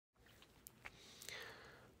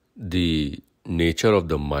The nature of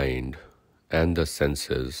the mind and the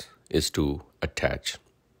senses is to attach.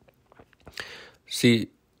 See,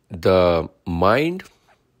 the mind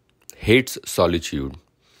hates solitude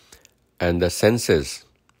and the senses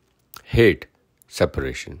hate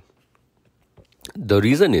separation. The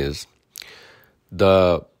reason is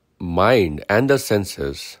the mind and the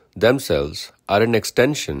senses themselves are an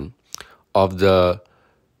extension of the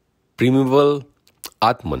primeval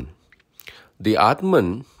Atman. The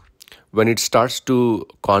Atman, when it starts to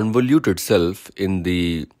convolute itself in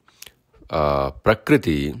the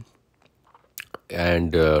Prakriti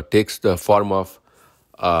and takes the form of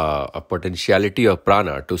a potentiality of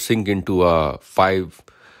prana to sink into a five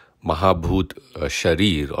Mahabhut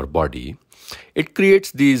sharir or body, it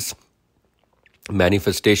creates these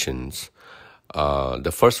manifestations.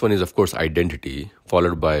 The first one is, of course, identity,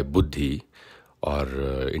 followed by buddhi or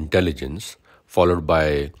intelligence, followed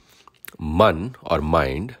by man or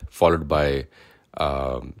mind, followed by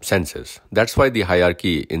senses. That's why the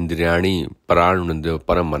hierarchy indriyani paranundu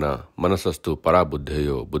paramana manasastu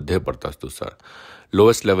parabuddhayo buddhe partastu sa.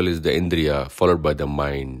 Lowest level is the indriya, followed by the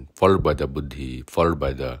mind, followed by the buddhi, followed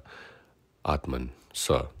by the atman,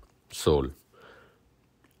 soul.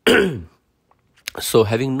 So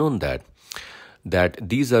having known that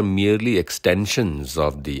these are merely extensions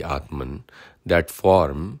of the Atman that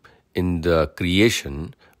form in the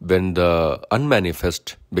creation when the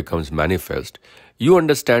unmanifest becomes manifest, you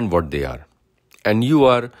understand what they are. And you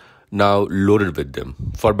are now loaded with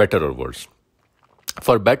them, for better or worse.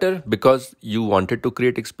 For better, because you wanted to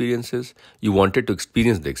create experiences, you wanted to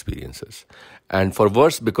experience the experiences. And for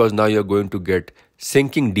worse, because now you're going to get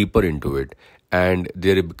sinking deeper into it, and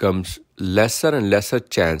there becomes lesser and lesser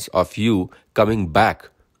chance of you coming back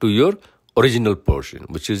to your original portion,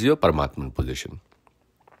 which is your Paramatman position.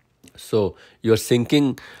 So you're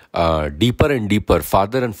sinking deeper and deeper,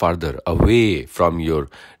 farther and farther away from your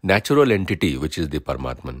natural entity, which is the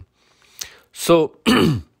Paramatman. So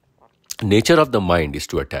nature of the mind is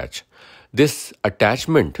to attach. This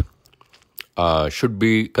attachment should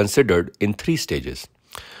be considered in three stages.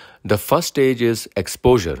 The first stage is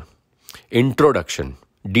exposure, introduction,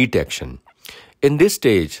 detection. In this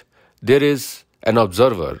stage, there is an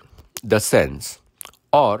observer, the sense,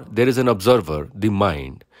 or there is an observer, the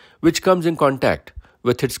mind, which comes in contact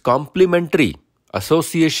with its complementary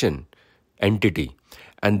association entity,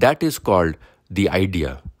 and that is called the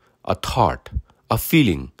idea, a thought, a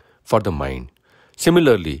feeling for the mind.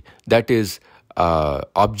 Similarly, that is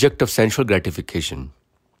object of sensual gratification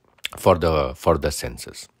for the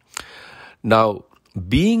senses. Now,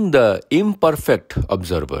 being the imperfect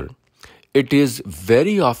observer, it is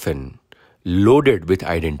very often loaded with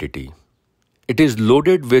identity. It is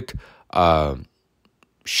loaded with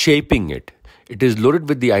shaping it. It is loaded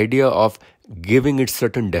with the idea of giving it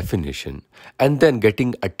certain definition and then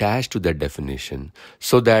getting attached to that definition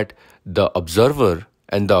so that the observer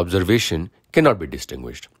and the observation cannot be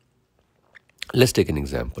distinguished. Let's take an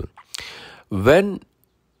example. When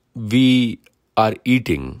we are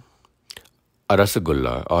eating a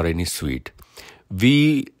rasagulla or any sweet,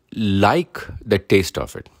 we like the taste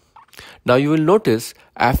of it. Now you will notice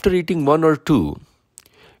after eating one or two,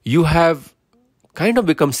 you have kind of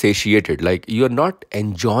become satiated, like you're not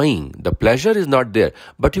enjoying, the pleasure is not there,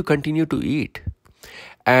 but you continue to eat.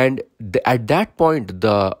 And at that point,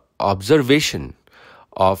 the observation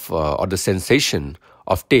of or the sensation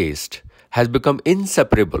of taste has become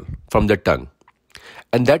inseparable from the tongue.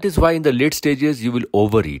 And that is why in the late stages, you will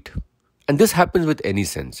overeat. And this happens with any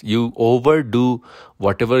sense. You overdo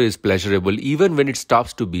whatever is pleasurable, even when it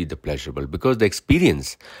stops to be the pleasurable, because the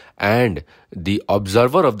experience and the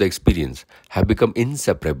observer of the experience have become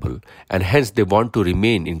inseparable, and hence they want to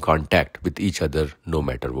remain in contact with each other no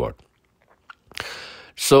matter what.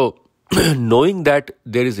 So, knowing that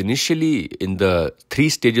there is initially in the three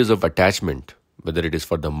stages of attachment, whether it is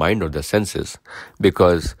for the mind or the senses,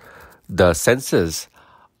 because the senses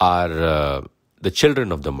are the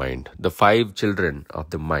children of the mind. The five children of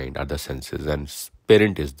the mind are the senses, and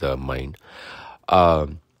parent is the mind.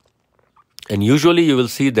 And usually you will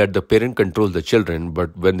see that the parent controls the children,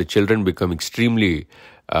 but when the children become extremely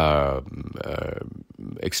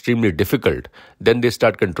difficult, then they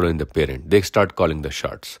start controlling the parent. They start calling the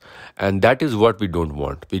shots. And that is what we don't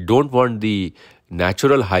want. We don't want the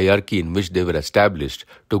natural hierarchy in which they were established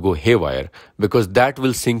to go haywire, because that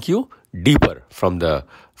will sink you deeper from the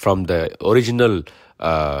original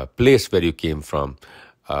place where you came from,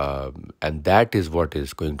 and that is what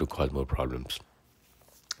is going to cause more problems.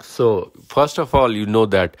 So first of all, you know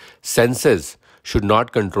that senses should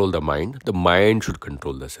not control the mind should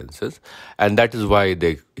control the senses, and that is why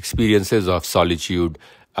the experiences of solitude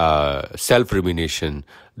self-rumination,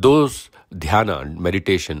 those dhyana,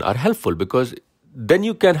 meditation are helpful because then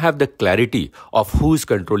you can have the clarity of who is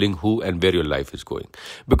controlling who and where your life is going.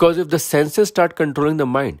 Because if the senses start controlling the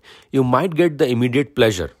mind, you might get the immediate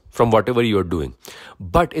pleasure from whatever you are doing.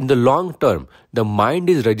 But in the long term, the mind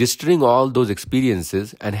is registering all those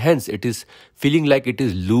experiences and hence it is feeling like it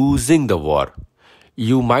is losing the war.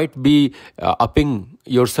 You might be upping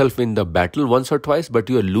yourself in the battle once or twice, but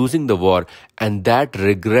you are losing the war, and that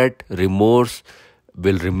regret, remorse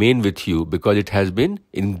will remain with you because it has been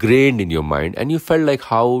ingrained in your mind and you felt like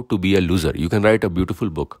how to be a loser. You can write a beautiful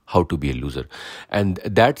book, How to Be a Loser. And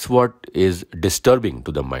that's what is disturbing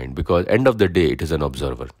to the mind because end of the day, it is an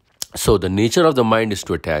observer. So the nature of the mind is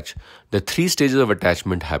to attach. The 3 stages of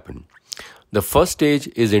attachment happen. The first stage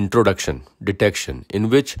is introduction, detection, in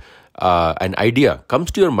which an idea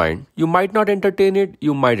comes to your mind. You might not entertain it,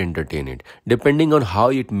 you might entertain it, depending on how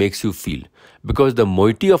it makes you feel. Because the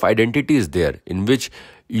moiety of identity is there, in which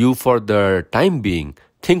you, for the time being,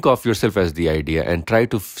 think of yourself as the idea and try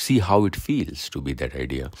to see how it feels to be that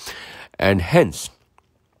idea. And hence,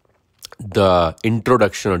 the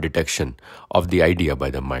introduction or detection of the idea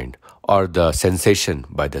by the mind or the sensation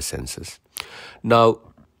by the senses. Now,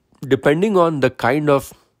 depending on the kind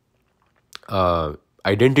of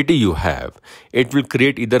identity you have, it will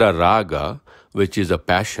create either a raga, which is a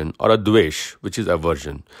passion, or a dvesh, which is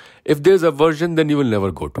aversion. If there's aversion, then you will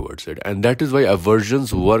never go towards it. And that is why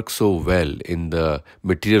aversions work so well in the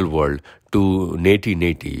material world to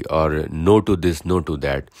neti or no to this, no to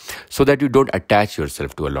that, so that you don't attach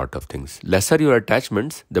yourself to a lot of things. Lesser your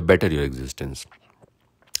attachments, the better your existence.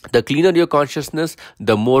 The cleaner your consciousness,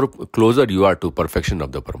 the more closer you are to perfection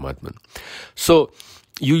of the Paramatman. So,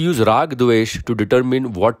 you use Rag Dvesh to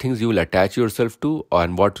determine what things you will attach yourself to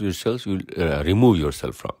and what yourself you will remove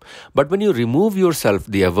yourself from. But when you remove yourself,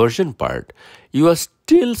 the aversion part, you are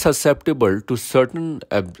still susceptible to certain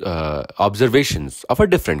observations of a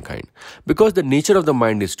different kind. Because the nature of the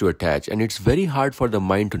mind is to attach, and it's very hard for the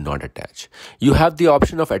mind to not attach. You have the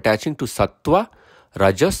option of attaching to Sattva,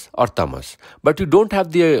 Rajas or Tamas. But you don't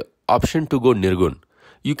have the option to go Nirgun.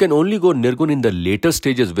 You can only go Nirgun in the later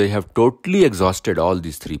stages where you have totally exhausted all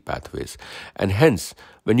these 3 pathways. And hence,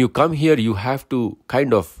 when you come here, you have to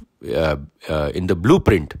kind of, in the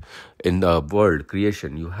blueprint, in the world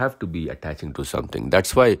creation, you have to be attaching to something.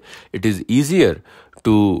 That's why it is easier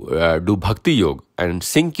to do Bhakti Yoga and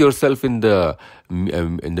sink yourself in the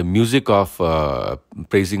music of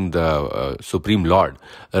praising the Supreme Lord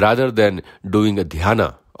rather than doing a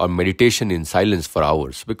dhyana or meditation in silence for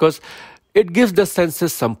hours. Because it gives the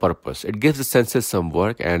senses some purpose. It gives the senses some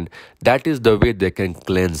work, and that is the way they can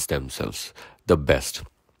cleanse themselves the best.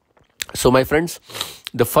 So, my friends,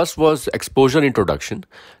 the first was exposure introduction.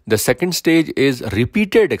 The second stage is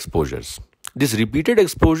repeated exposures. This repeated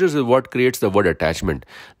exposures is what creates the word attachment,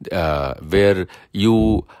 where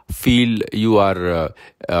you feel you are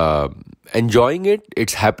enjoying it,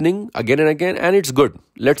 it's happening again and again, and it's good.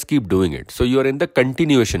 Let's keep doing it. So you are in the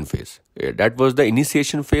continuation phase. That was the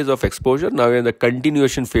initiation phase of exposure. Now you're in the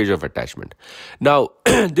continuation phase of attachment. Now,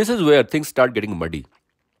 this is where things start getting muddy.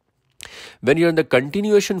 When you're in the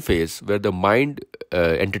continuation phase, where the mind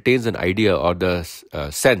entertains an idea or the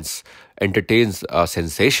sense entertains a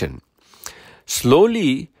sensation,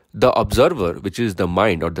 slowly the observer, which is the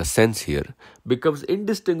mind or the sense here, becomes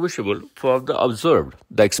indistinguishable from the observed,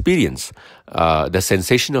 the experience, the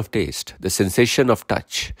sensation of taste, the sensation of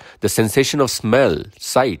touch, the sensation of smell,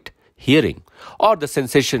 sight, hearing, or the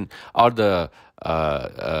sensation or the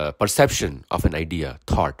perception of an idea,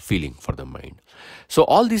 thought, feeling for the mind. So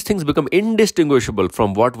all these things become indistinguishable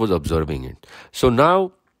from what was observing it. So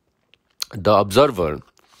now the observer,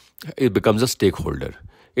 it becomes a stakeholder.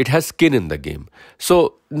 It has skin in the game.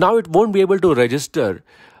 So now it won't be able to register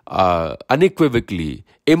unequivocally,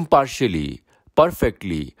 impartially,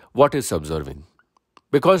 perfectly what is observing.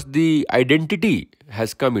 Because the identity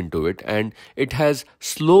has come into it and it has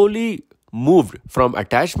slowly moved from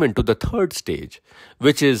attachment to the third stage,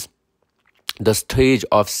 which is the stage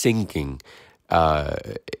of sinking,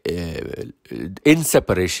 in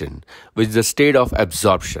separation, which is the state of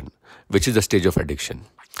absorption, which is the stage of addiction.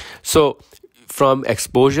 So from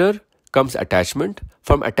exposure comes attachment,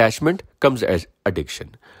 from attachment comes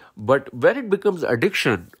addiction. But when it becomes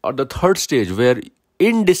addiction, or the third stage where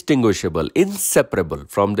indistinguishable, inseparable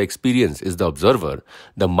from the experience is the observer,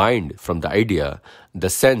 the mind from the idea, the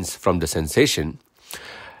sense from the sensation,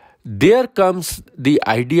 there comes the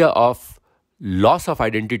idea of loss of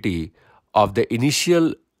identity of the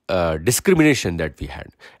initial discrimination that we had.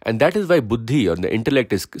 And that is why buddhi or the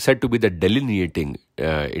intellect is said to be the delineating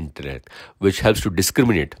intellect, which helps to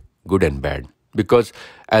discriminate good and bad, Because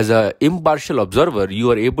as an impartial observer,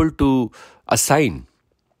 you are able to assign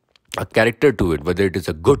a character to it, whether it is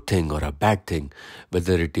a good thing or a bad thing,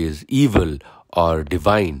 whether it is evil or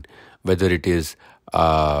divine, whether it is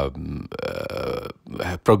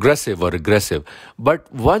progressive or regressive.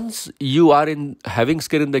 But once you are in having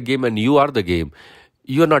skin in the game and you are the game,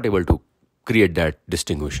 you are not able to create that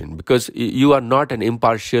distinction, because you are not an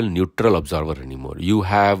impartial, neutral observer anymore. You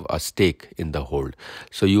have a stake in the hold.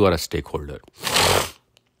 So you are a stakeholder.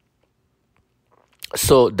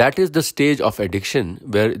 So that is the stage of addiction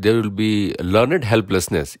where there will be learned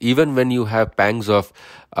helplessness. Even when you have pangs of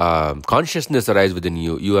consciousness arise within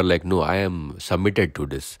you, you are like, no, I am submitted to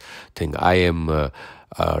this thing. I am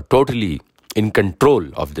totally in control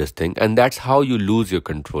of this thing. And that's how you lose your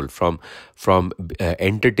control from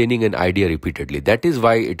entertaining an idea repeatedly. That is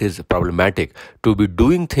why it is problematic to be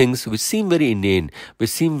doing things which seem very inane, which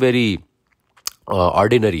seem very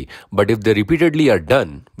ordinary, but if they repeatedly are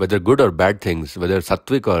done, whether good or bad things, whether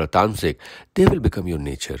sattvic or tamasic, they will become your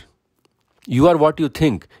nature. You are what you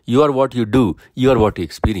think, you are what you do, you are what you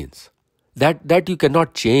experience. That you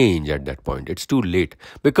cannot change at that point. It's too late,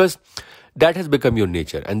 because that has become your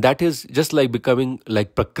nature, and that is just like becoming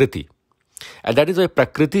like Prakriti. And that is why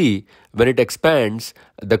Prakriti, when it expands,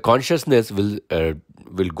 the consciousness will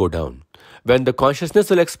go down. When the consciousness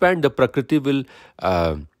will expand, the Prakriti will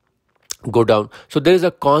go down. So there is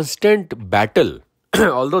a constant battle.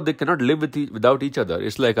 Although they cannot live without each other,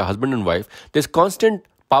 it's like a husband and wife. There's constant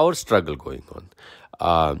power struggle going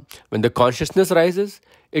on. When the consciousness rises,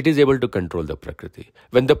 it is able to control the Prakriti.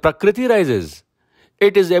 When the Prakriti rises,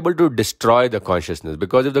 it is able to destroy the consciousness,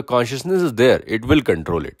 because if the consciousness is there, it will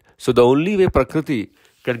control it. So the only way Prakriti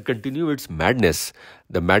can continue its madness,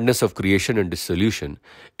 the madness of creation and dissolution,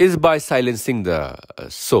 is by silencing the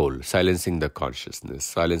soul, silencing the consciousness,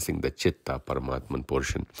 silencing the Chitta, Paramatman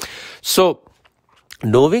portion. So,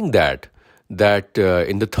 knowing that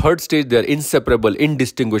in the third stage they are inseparable,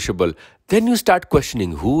 indistinguishable, then you start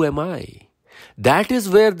questioning, who am I? That is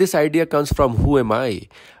where this idea comes from. Who am I?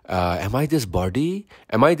 Am I this body?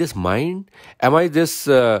 Am I this mind? Am I this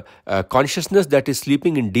consciousness that is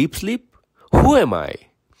sleeping in deep sleep? Who am I?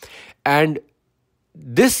 And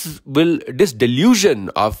this delusion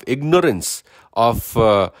of ignorance, of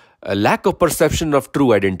a lack of perception of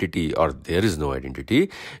true identity, or there is no identity,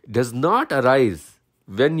 does not arise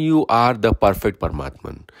when you are the perfect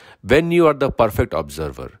Paramatman, when you are the perfect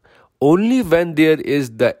observer. Only when there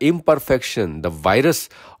is the imperfection, the virus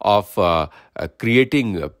of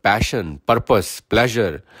creating passion, purpose,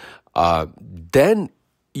 pleasure, then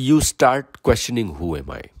you start questioning, who am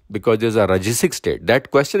I? Because there's a rajasic state.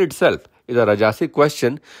 That question itself is a rajasic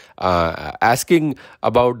question, asking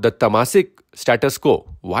about the tamasic status quo.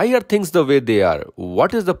 Why are things the way they are?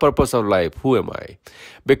 What is the purpose of life? Who am I?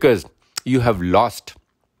 Because you have lost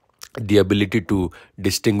the ability to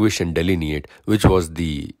distinguish and delineate, which was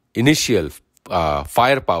the initial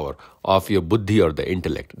firepower of your buddhi, or the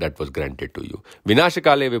intellect that was granted to you.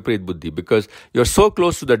 Vinashakale viparit buddhi, because you're so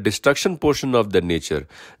close to the destruction portion of the nature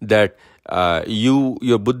that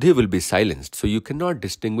your buddhi will be silenced. So you cannot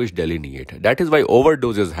distinguish, delineate. That is why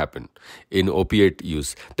overdoses happen in opiate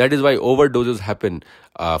use. That is why overdoses happen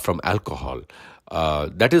from alcohol.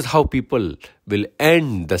 That is how people will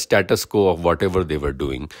end the status quo of whatever they were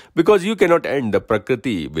doing, because you cannot end. The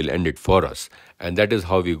Prakriti will end it for us. And that is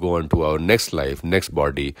how we go on to our next life, next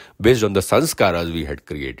body, based on the sanskaras we had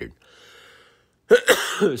created.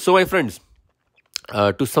 So my friends,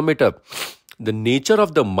 to sum it up, the nature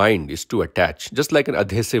of the mind is to attach, just like an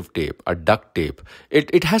adhesive tape, a duct tape.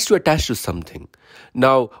 It has to attach to something.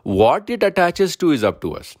 Now, what it attaches to is up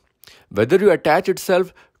to us. Whether you attach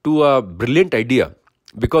itself to a brilliant idea,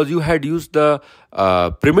 because you had used the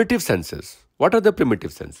primitive senses. What are the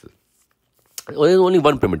primitive senses? Well, there's only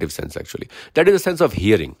one primitive sense, actually. That is the sense of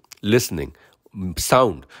hearing, listening,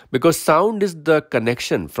 sound. Because sound is the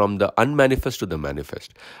connection from the unmanifest to the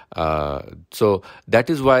manifest. So that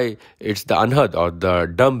is why it's the anhad, or the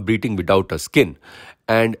dumb breathing without a skin.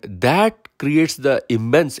 And that creates the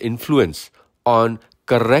immense influence on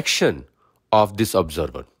correction of this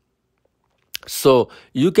observer. So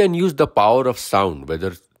you can use the power of sound,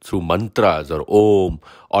 whether through mantras or om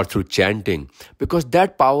or through chanting, because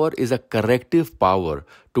that power is a corrective power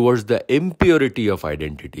towards the impurity of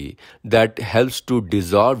identity that helps to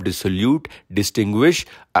dissolve, dissolve, dissolute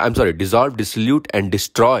and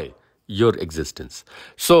destroy your existence.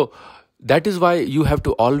 So that is why you have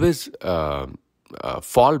to always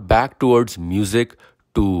fall back towards music,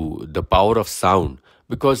 to the power of sound,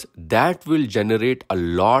 because that will generate a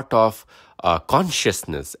lot of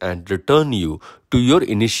consciousness and return you to your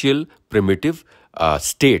initial primitive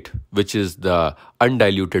state, which is the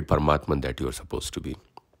undiluted Paramatman that you are supposed to be.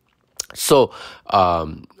 So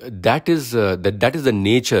that is the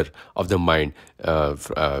nature of the mind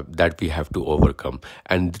that we have to overcome.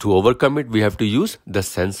 And to overcome it, we have to use the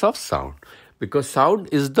sense of sound, because sound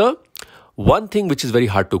is the one thing which is very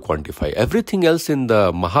hard to quantify. Everything else in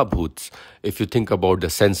the Mahabhuts, if you think about the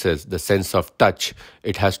senses, the sense of touch,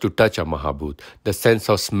 it has to touch a Mahabhut. The sense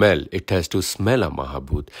of smell, it has to smell a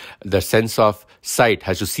Mahabhut. The sense of sight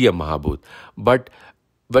has to see a Mahabhut. But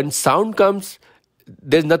when sound comes,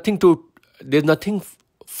 there's nothing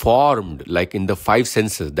formed like in the five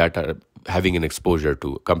senses that are having an exposure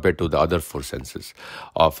to, compared to the other four senses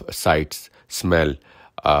of sight, smell,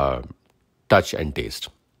 touch and taste.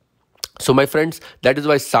 So my friends, that is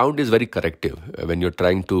why sound is very corrective. When you're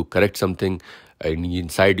trying to correct something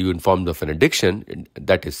inside you in form of an addiction,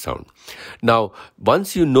 that is sound. Now,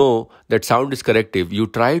 once you know that sound is corrective, you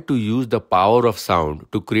try to use the power of sound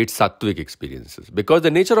to create sattvic experiences. Because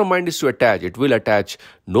the nature of mind is to attach. It will attach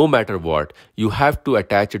no matter what. You have to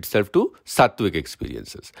attach itself to sattvic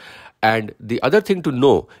experiences. And the other thing to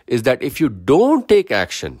know is that if you don't take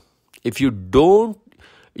action, if you don't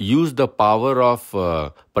use the power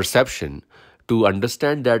of perception to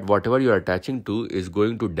understand that whatever you are attaching to is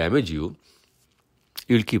going to damage you,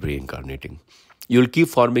 you'll keep reincarnating. You'll keep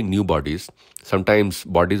forming new bodies, sometimes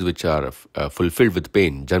bodies which are fulfilled with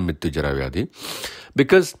pain, Janm Mrityu Jara Vyadhi,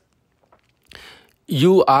 because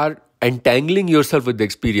you are entangling yourself with the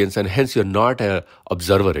experience and hence you're not an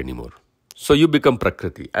observer anymore. So you become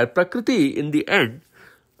Prakriti. And Prakriti, in the end,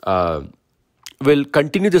 will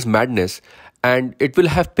continue this madness. And it will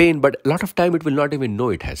have pain, but a lot of time it will not even know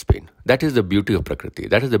it has pain. That is the beauty of Prakriti.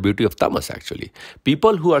 That is the beauty of Tamas actually.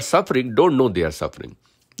 People who are suffering don't know they are suffering.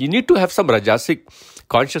 You need to have some Rajasic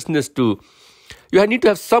consciousness you need to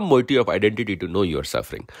have some motive of identity to know you are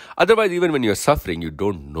suffering. Otherwise, even when you are suffering, you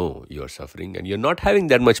don't know you are suffering and you're not having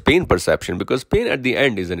that much pain perception, because pain at the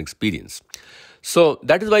end is an experience. So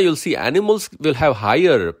that is why you'll see animals will have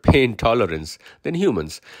higher pain tolerance than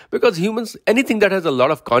humans, because humans, anything that has a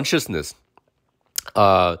lot of consciousness,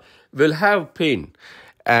 will have pain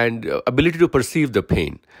and ability to perceive the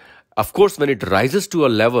pain. Of course, when it rises to a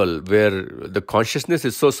level where the consciousness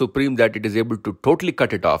is so supreme that it is able to totally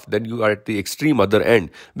cut it off, then you are at the extreme other end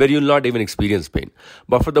where you will not even experience pain.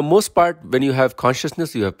 But for the most part, when you have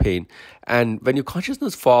consciousness, you have pain. And when your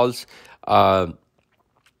consciousness falls,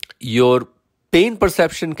 your pain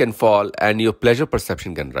perception can fall and your pleasure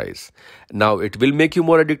perception can rise. Now, it will make you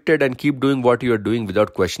more addicted and keep doing what you are doing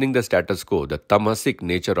without questioning the status quo, the tamasic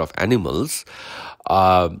nature of animals.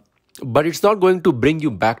 But it's not going to bring you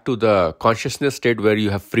back to the consciousness state where you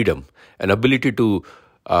have freedom and ability to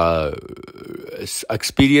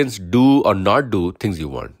experience, do or not do things you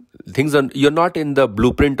want. You're not in the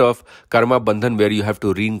blueprint of karma bandhan where you have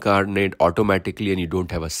to reincarnate automatically and you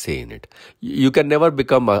don't have a say in it. You can never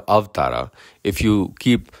become an avatara if you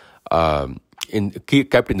keep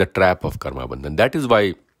kept in the trap of karma bandhan. That is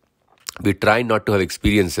why we try not to have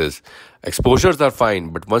experiences. Exposures are fine,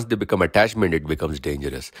 but once they become attachment, it becomes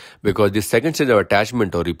dangerous. Because the second stage of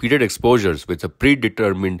attachment or repeated exposures with a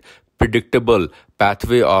predetermined, predictable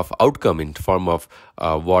pathway of outcome in form of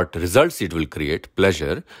what results it will create,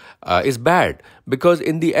 pleasure, is bad. Because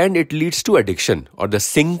in the end, it leads to addiction or the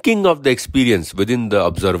sinking of the experience within the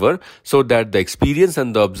observer, so that the experience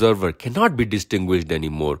and the observer cannot be distinguished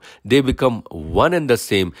anymore. They become one and the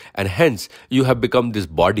same, and hence you have become this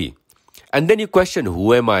body. And then you question,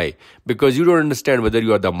 who am I? Because you don't understand whether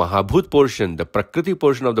you are the Mahabhut portion, the Prakriti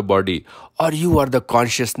portion of the body, or you are the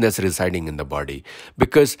consciousness residing in the body.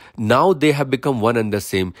 Because now they have become one and the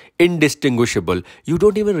same, indistinguishable. You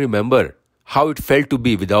don't even remember how it felt to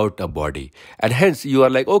be without a body. And hence you are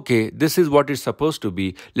like, okay, this is what it's supposed to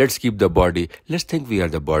be. Let's keep the body. Let's think we are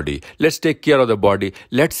the body. Let's take care of the body.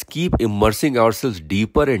 Let's keep immersing ourselves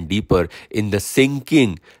deeper and deeper in the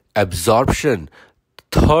sinking, absorption,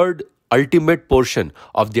 third ultimate portion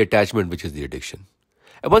of the attachment, which is the addiction.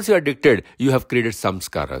 And once you are addicted, you have created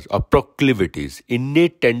samskaras or proclivities,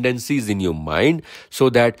 innate tendencies in your mind, so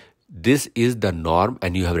that this is the norm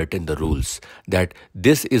and you have written the rules that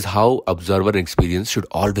this is how observer and experience should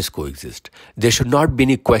always coexist. There should not be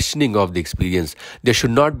any questioning of the experience. There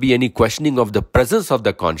should not be any questioning of the presence of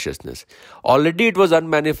the consciousness. Already it was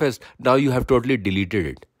unmanifest. Now you have totally deleted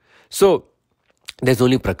it. So there's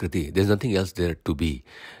only Prakriti. There's nothing else there to be.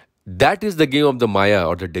 That is the game of the Maya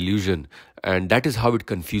or the delusion, and that is how it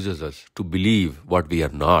confuses us to believe what we are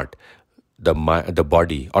not, the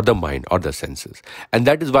body or the mind or the senses. And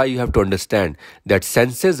that is why you have to understand that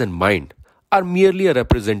senses and mind are merely a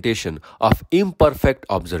representation of imperfect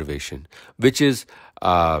observation, which is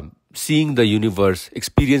seeing the universe,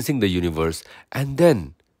 experiencing the universe, and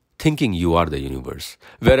then thinking you are the universe.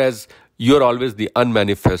 Whereas you're always the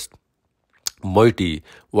unmanifest moiety,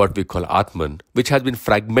 what we call Atman, which has been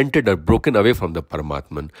fragmented or broken away from the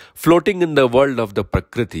Paramatman, floating in the world of the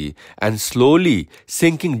Prakriti and slowly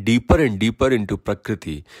sinking deeper and deeper into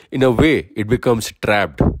Prakriti. In a way, it becomes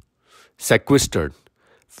trapped, sequestered,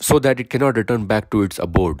 so that it cannot return back to its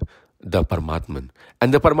abode, the Paramatman.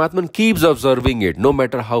 And the Paramatman keeps observing it no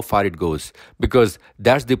matter how far it goes, because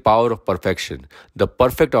that's the power of perfection, the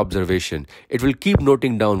perfect observation. It will keep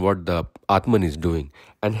noting down what the Atman is doing,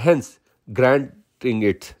 and hence granting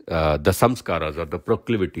it the samskaras or the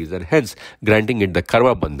proclivities, and hence granting it the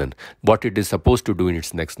karma bandhan, what it is supposed to do in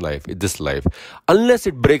its next life, in this life, unless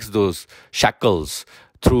it breaks those shackles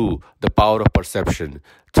through the power of perception,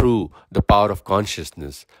 through the power of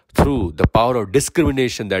consciousness, through the power of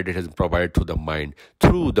discrimination that it has provided to the mind,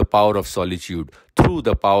 through the power of solitude, through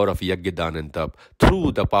the power of yajna, dana and tap,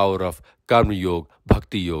 through the power of karma yoga,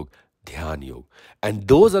 bhakti yoga, Dhyan Yoga. And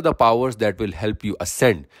those are the powers that will help you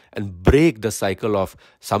ascend and break the cycle of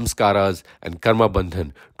samskaras and karma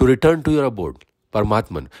bandhan to return to your abode,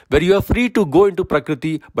 Paramatman, where you are free to go into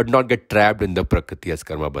Prakriti but not get trapped in the Prakriti as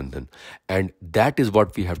karma bandhan. And that is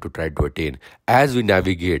what we have to try to attain as we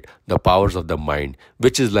navigate the powers of the mind,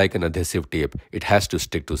 which is like an adhesive tape. It has to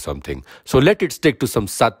stick to something. So let it stick to some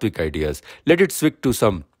sattvic ideas. Let it stick to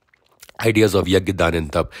some ideas of yajna, dana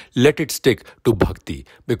and tap. Let it stick to bhakti,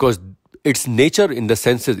 because its nature in the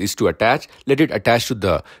senses is to attach. Let it attach to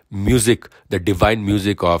the music, the divine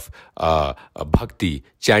music of bhakti,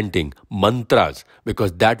 chanting, mantras,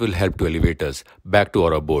 because that will help to elevate us back to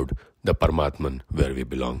our abode, the Paramatman, where we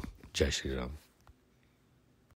belong. Jai Shri Ram.